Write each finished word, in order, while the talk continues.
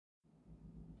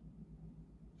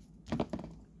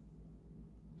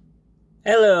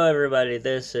Hello everybody,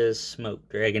 this is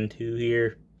smoakdragon2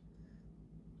 here.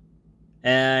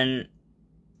 And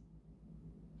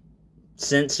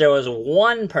since there was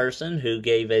one person who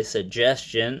gave a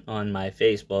suggestion on my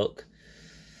Facebook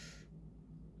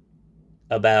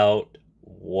about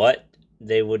what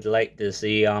they would like to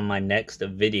see on my next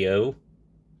video,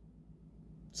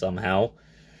 somehow,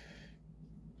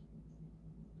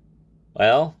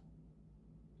 well,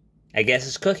 I guess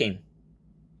it's cooking.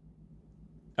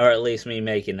 Or at least me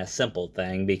making a simple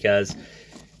thing, because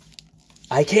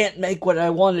I can't make what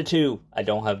I wanted to. I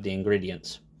don't have the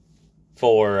ingredients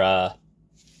for,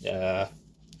 where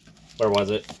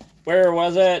was it? Where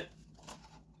was it?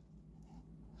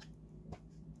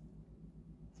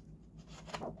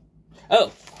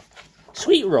 Oh,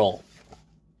 sweet roll.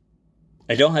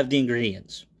 I don't have the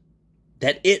ingredients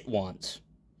that it wants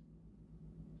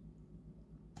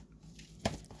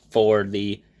for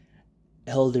the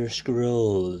Elder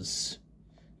Scrolls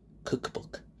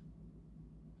cookbook.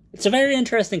 It's a very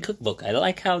interesting cookbook. I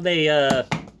like how they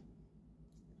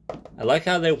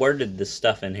worded this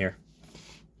stuff in here.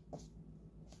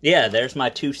 Yeah, there's my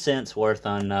 2 cents worth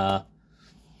on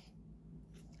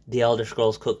the Elder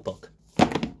Scrolls cookbook.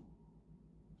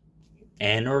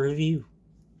 And a review.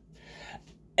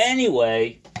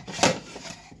 Anyway,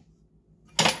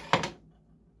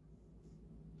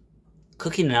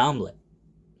 cooking an omelet.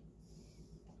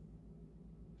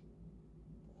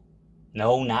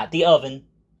 No, not the oven.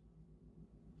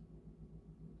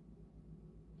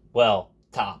 Well,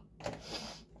 top.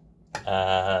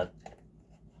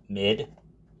 Mid.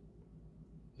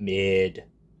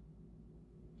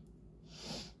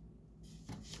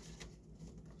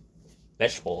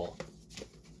 Vegetable oil.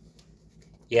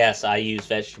 Yes, I use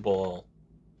vegetable oil.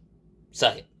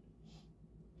 Suck it.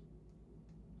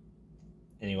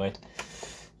 Anyway,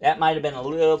 that might have been a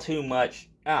little too much.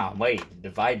 Oh, wait, the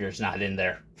divider's not in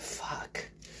there. Fuck.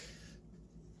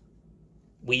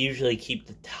 We usually keep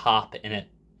the top in it.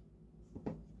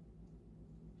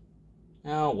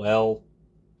 Oh, well.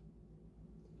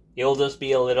 It'll just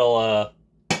be a little,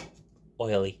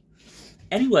 oily.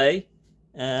 Anyway,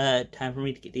 time for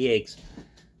me to get the eggs.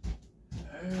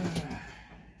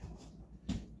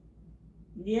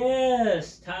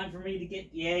 Yes, time for me to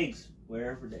get the eggs.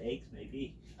 Wherever the eggs may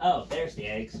be. Oh, there's the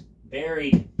eggs.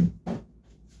 Buried.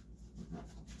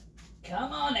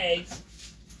 Come on, eggs.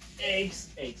 Eggs.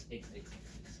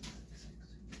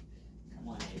 Come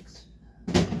on, eggs.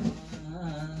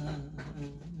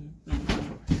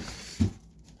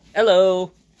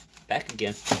 Hello. Back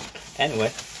again.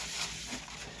 Anyway.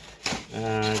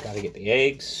 Gotta get the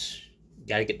eggs.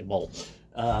 Gotta get the bowl.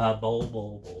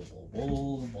 Bowl.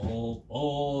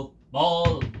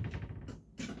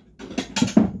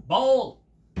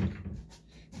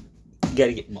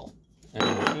 Gotta get the bowl.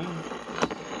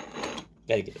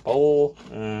 Gotta get the bowl.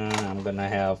 I'm gonna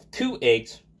have 2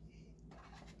 eggs.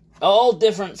 All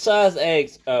different size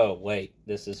eggs. Oh, wait.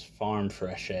 This is farm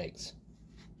fresh eggs.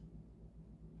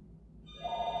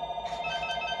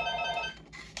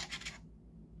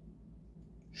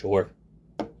 Sure.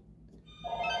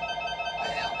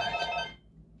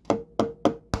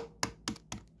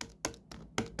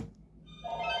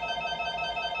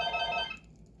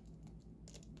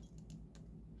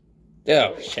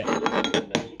 Oh, shit.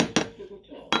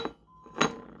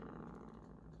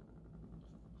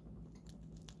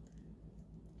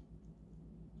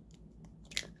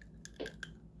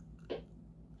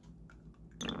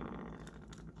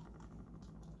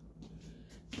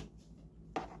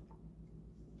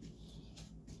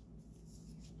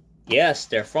 Yes,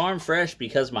 they're farm fresh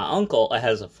because my uncle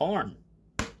has a farm.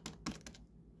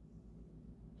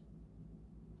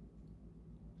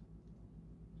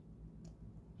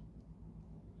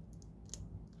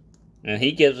 And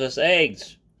he gives us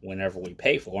eggs whenever we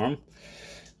pay for them.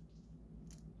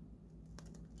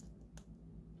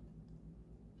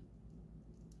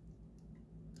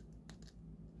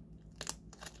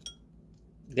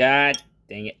 God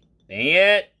dang it. Dang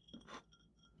it.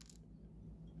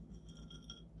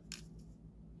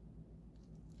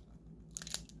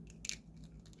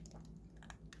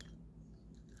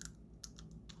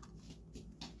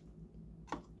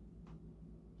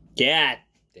 God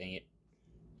dang it.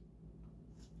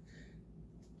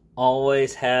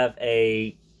 Always have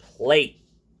a plate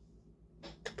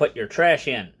to put your trash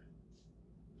in.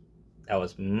 That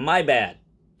was my bad.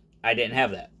 I didn't have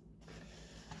that.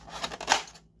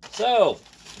 So,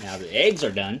 now the eggs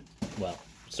are done. Well,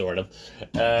 sort of.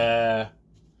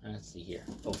 Let's see here.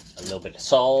 Oh, a little bit of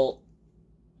salt.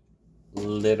 A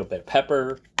little bit of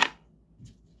pepper.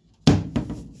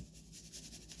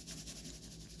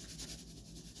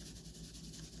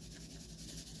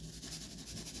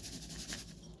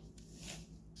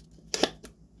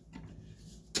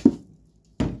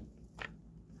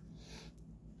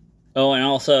 Oh, and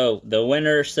also, the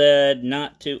winner said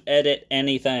not to edit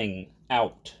anything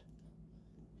out.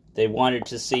 They wanted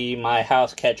to see my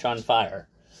house catch on fire.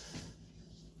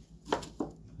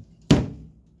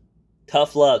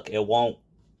 Tough luck, it won't.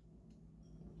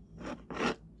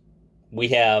 We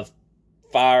have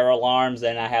fire alarms,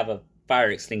 and I have a fire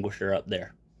extinguisher up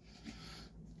there.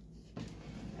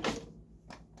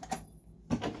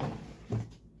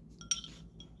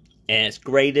 And it's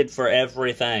graded for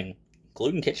everything,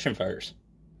 including kitchen fires.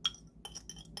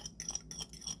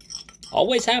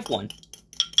 Always have one.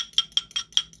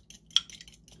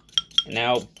 And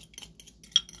now,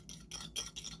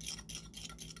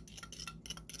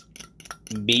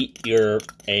 beat your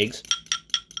eggs.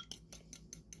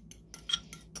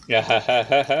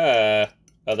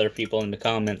 Other people in the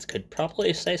comments could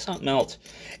probably say something else.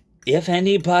 If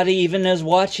anybody even is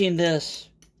watching this.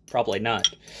 Probably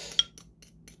not.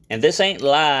 And this ain't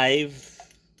live-ish.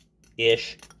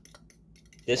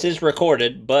 This is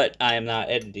recorded, but I am not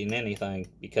editing anything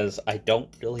because I don't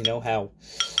really know how.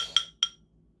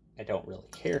 I don't really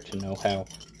care to know how.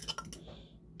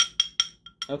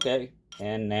 Okay,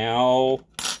 and now...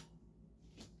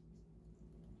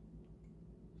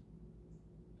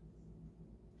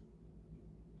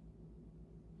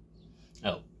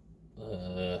 Oh.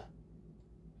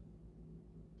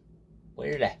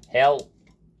 Where the hell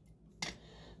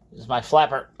is my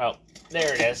flapper? Oh,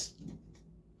 there it is.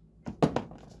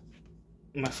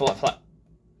 My flap.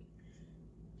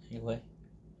 Anyway.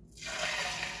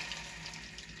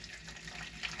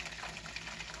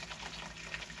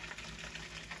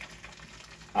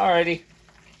 Alrighty.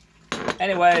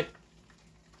 Anyway.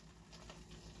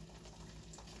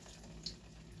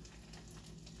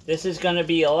 This is going to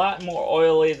be a lot more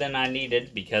oily than I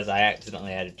needed because I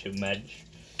accidentally added too much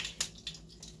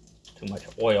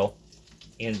oil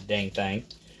in the dang thing.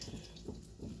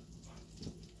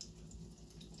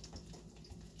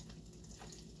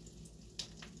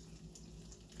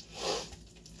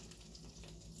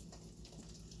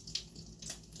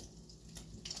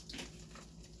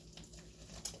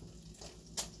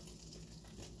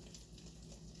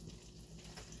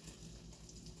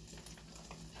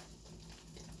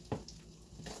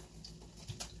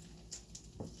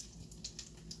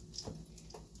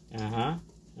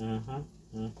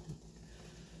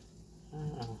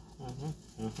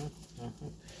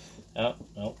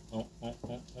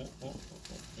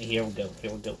 Here we go.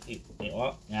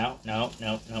 No.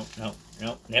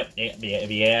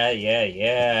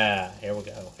 Yeah. Here we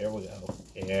go.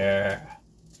 Yeah.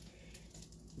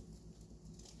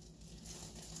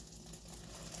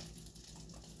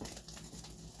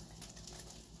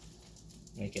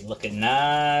 Make it looking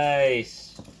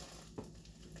nice.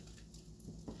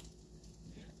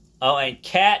 Oh, and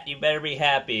Kat, you better be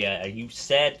happy. You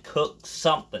said cook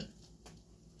something.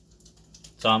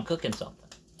 So I'm cooking something.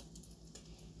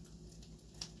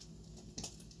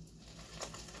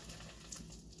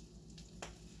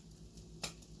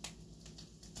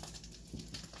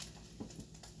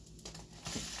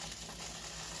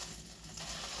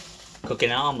 Cooking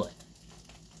an omelet.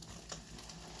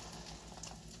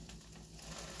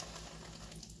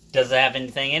 Does it have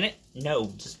anything in it?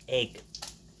 No, just egg.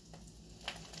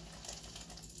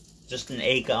 Just an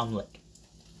egg omelet.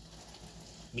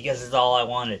 Because it's all I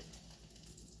wanted.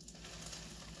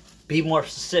 Be more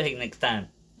specific next time.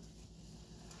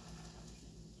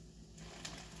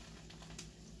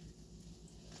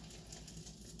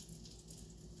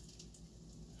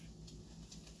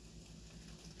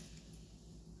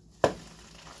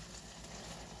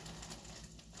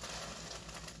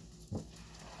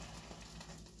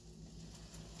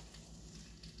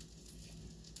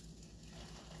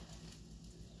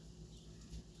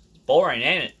 Boring,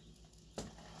 ain't it?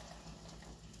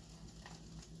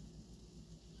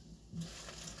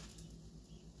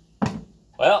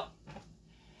 Well,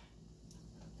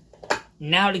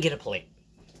 now to get a plate.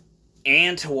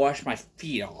 And to wash my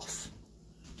feet off.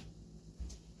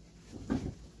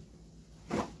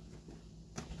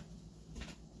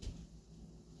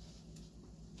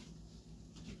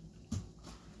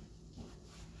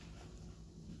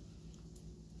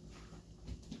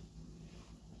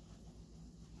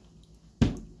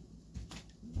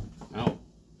 Oh.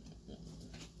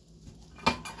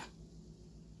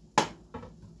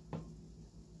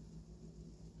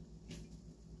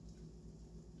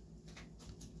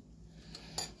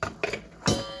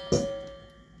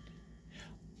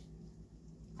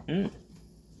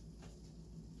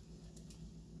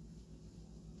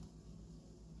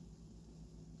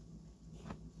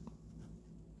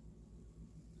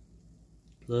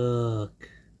 Look.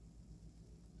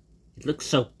 It looks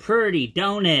so pretty,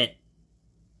 don't it?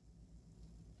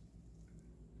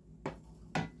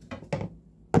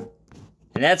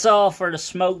 And that's all for the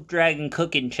Smoked Dragon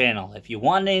cooking channel. If you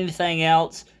want anything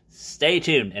else, stay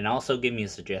tuned and also give me a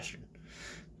suggestion.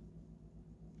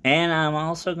 And I'm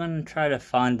also going to try to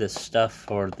find the stuff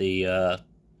for the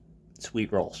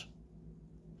sweet rolls.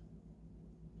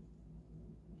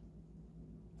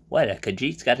 What, a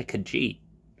Khajiit's got a Khajiit.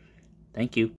 Thank you.